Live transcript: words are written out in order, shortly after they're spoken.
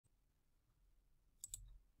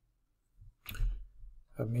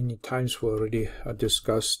Many times we already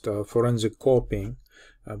discussed forensic copying,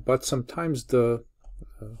 but sometimes the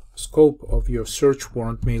scope of your search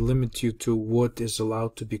warrant may limit you to what is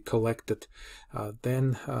allowed to be collected.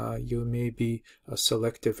 Then you may be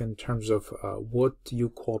selective in terms of what you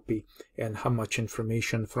copy and how much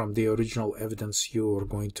information from the original evidence you are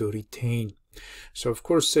going to retain. So of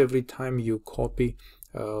course, every time you copy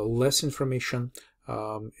less information,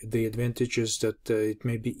 the advantage is that it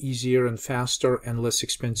may be easier and faster and less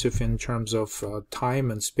expensive in terms of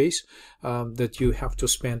time and space that you have to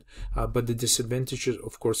spend. But the disadvantage,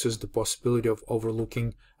 of course, is the possibility of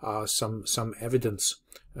overlooking some evidence.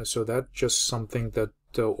 So that's just something that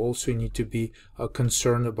also you need to be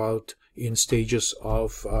concerned about in stages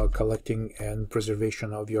of collecting and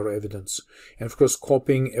preservation of your evidence. And of course,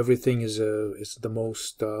 copying everything is the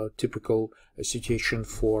most typical situation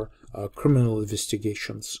for criminal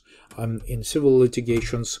investigations. In civil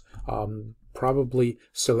litigations, probably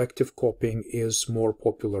selective copying is more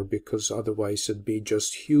popular, because otherwise it'd be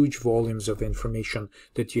just huge volumes of information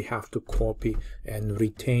that you have to copy and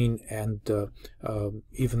retain, and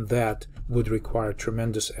even that would require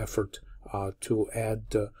tremendous effort to add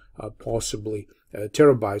possibly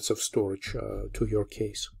terabytes of storage to your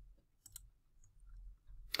case.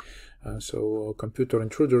 So computer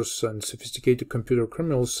intruders and sophisticated computer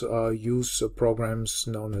criminals use programs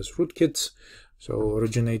known as rootkits. So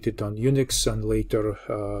originated on Unix and later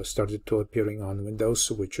started to appearing on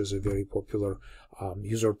Windows, which is a very popular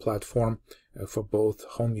user platform for both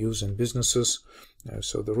home use and businesses.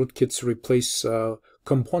 So the rootkits replace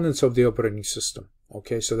components of the operating system.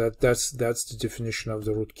 Okay, so that's the definition of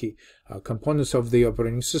the rootkit. Components of the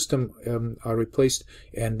operating system are replaced,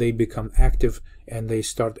 and they become active, and they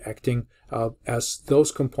start acting as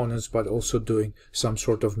those components, but also doing some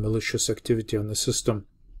sort of malicious activity on the system.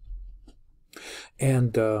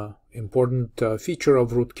 And important feature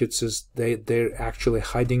of rootkits is they're actually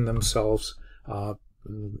hiding themselves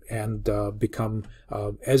and become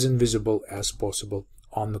as invisible as possible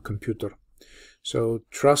on the computer. So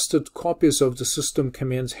trusted copies of the system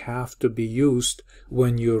commands have to be used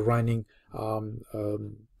when you're running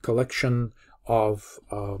collection of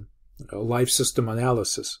live system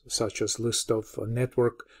analysis, such as list of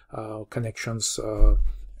network connections,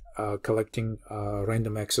 collecting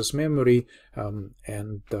random access memory,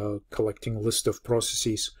 and collecting list of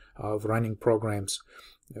processes of running programs.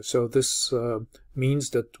 So this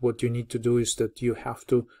means that what you need to do is that you have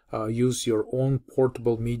to use your own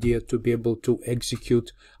portable media to be able to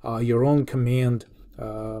execute your own command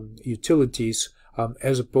utilities,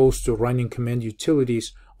 as opposed to running command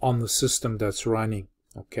utilities on the system that's running.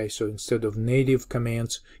 Okay, so instead of native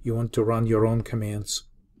commands, you want to run your own commands.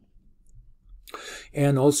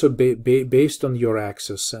 And also based on your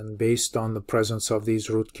access and based on the presence of these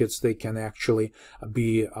rootkits, they can actually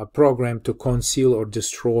be programmed to conceal or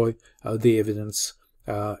destroy the evidence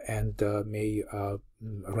and may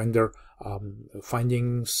render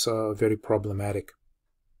findings very problematic.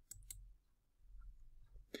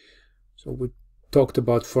 So we talked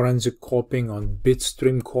about forensic copying on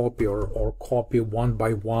bitstream copy or copy one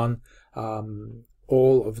by one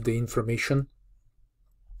all of the information.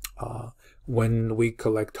 When we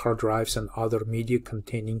collect hard drives and other media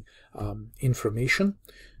containing information.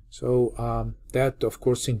 So that of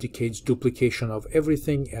course indicates duplication of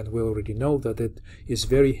everything, and we already know that it is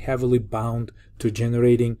very heavily bound to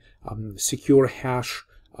generating secure hash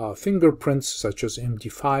fingerprints such as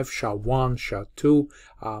MD5, SHA-1,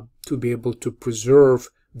 SHA-2 to be able to preserve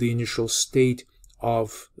the initial state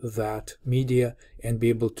of that media and be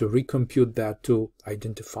able to recompute that to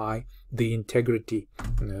identify the integrity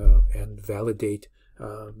and validate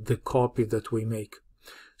the copy that we make.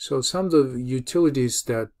 So some of the utilities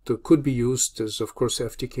that could be used is, of course,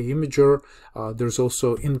 FTK Imager. There's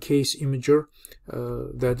also Encase Imager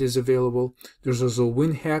that is available. There's also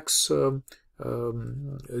WinHex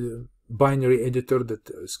binary editor that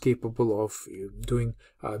is capable of doing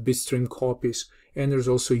bitstream copies, and there's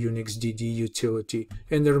also UnixDD utility,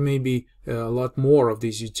 and there may be a lot more of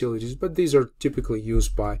these utilities, but these are typically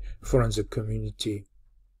used by forensic community.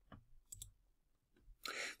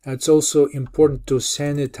 It's also important to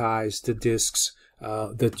sanitize the disks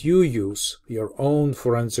that you use, your own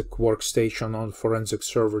forensic workstation on forensic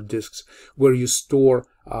server disks, where you store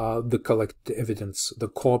the collected evidence, the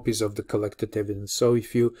copies of the collected evidence. So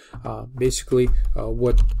if you basically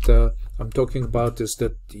what I'm talking about is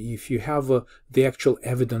that if you have the actual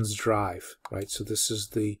evidence drive, right? So this is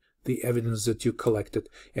the evidence that you collected,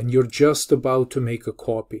 and you're just about to make a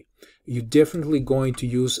copy, you're definitely going to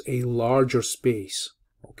use a larger space.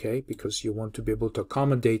 okay, because you want to be able to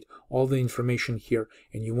accommodate all the information here,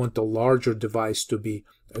 and you want a larger device to be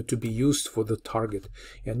used for the target.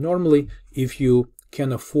 And normally, if you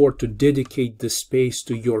can afford to dedicate the space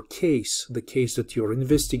to your case, the case that you're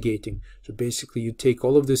investigating, so basically you take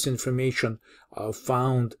all of this information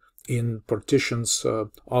found in partitions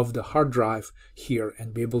of the hard drive here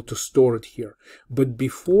and be able to store it here. But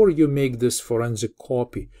before you make this forensic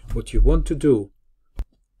copy, what you want to do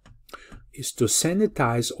is to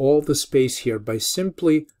sanitize all the space here by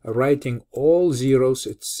simply writing all zeros.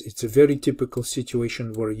 It's a very typical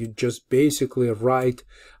situation where you just basically write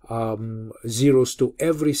zeros to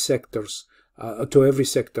every sector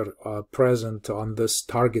present on this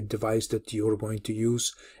target device that you're going to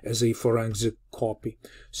use as a forensic copy.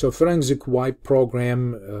 So forensic wipe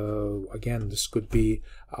program, again, this could be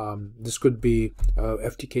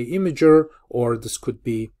FTK Imager, or this could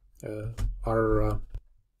be our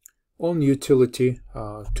own utility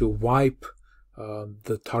to wipe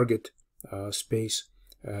the target space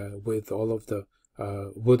with all of the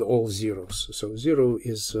with all zeros. So zero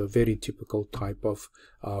is a very typical type of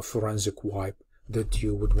forensic wipe that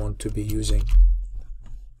you would want to be using.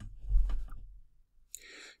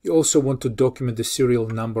 You also want to document the serial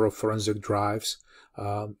number of forensic drives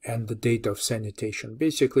and the date of sanitation.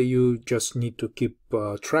 Basically, you just need to keep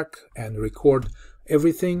track and record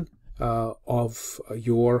everything of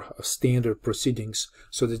your standard proceedings,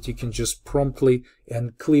 so that you can just promptly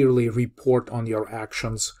and clearly report on your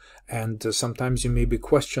actions. And sometimes you may be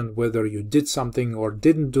questioned whether you did something or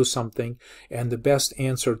didn't do something, and the best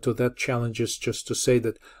answer to that challenge is just to say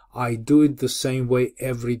that I do it the same way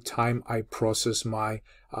every time I process my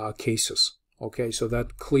cases. Okay, so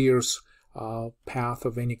that clears path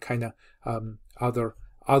of any kind of other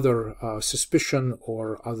suspicion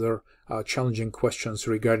or other challenging questions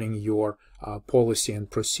regarding your policy and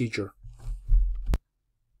procedure.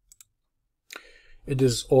 It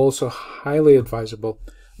is also highly advisable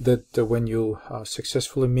that when you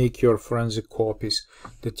successfully make your forensic copies,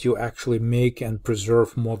 that you actually make and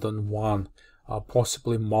preserve more than one,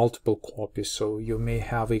 possibly multiple copies. So you may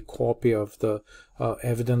have a copy of the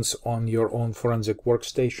evidence on your own forensic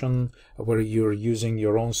workstation where you're using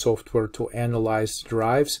your own software to analyze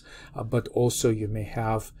drives, but also you may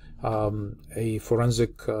have a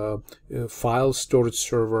forensic file storage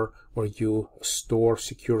server where you store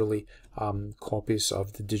securely copies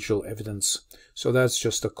of the digital evidence. So that's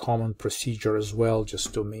just a common procedure as well,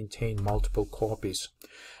 just to maintain multiple copies.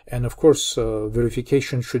 And of course,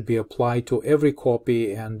 verification should be applied to every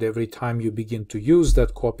copy, and every time you begin to use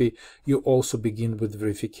that copy, you also begin with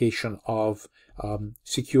verification of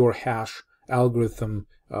secure hash algorithm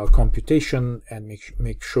computation, and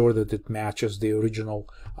make sure that it matches the original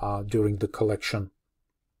during the collection.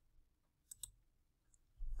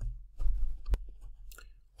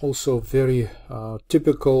 Also, very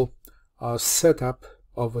typical setup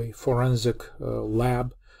of a forensic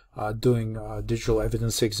lab doing digital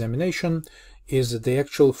evidence examination is that the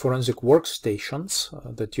actual forensic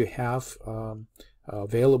workstations that you have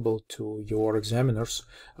available to your examiners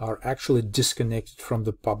are actually disconnected from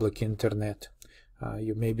the public internet.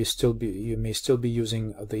 You may still be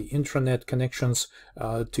using the intranet connections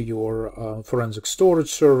to your forensic storage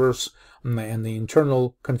servers and the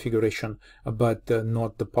internal configuration, but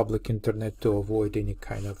not the public internet, to avoid any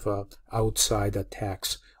kind of outside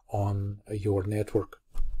attacks on your network.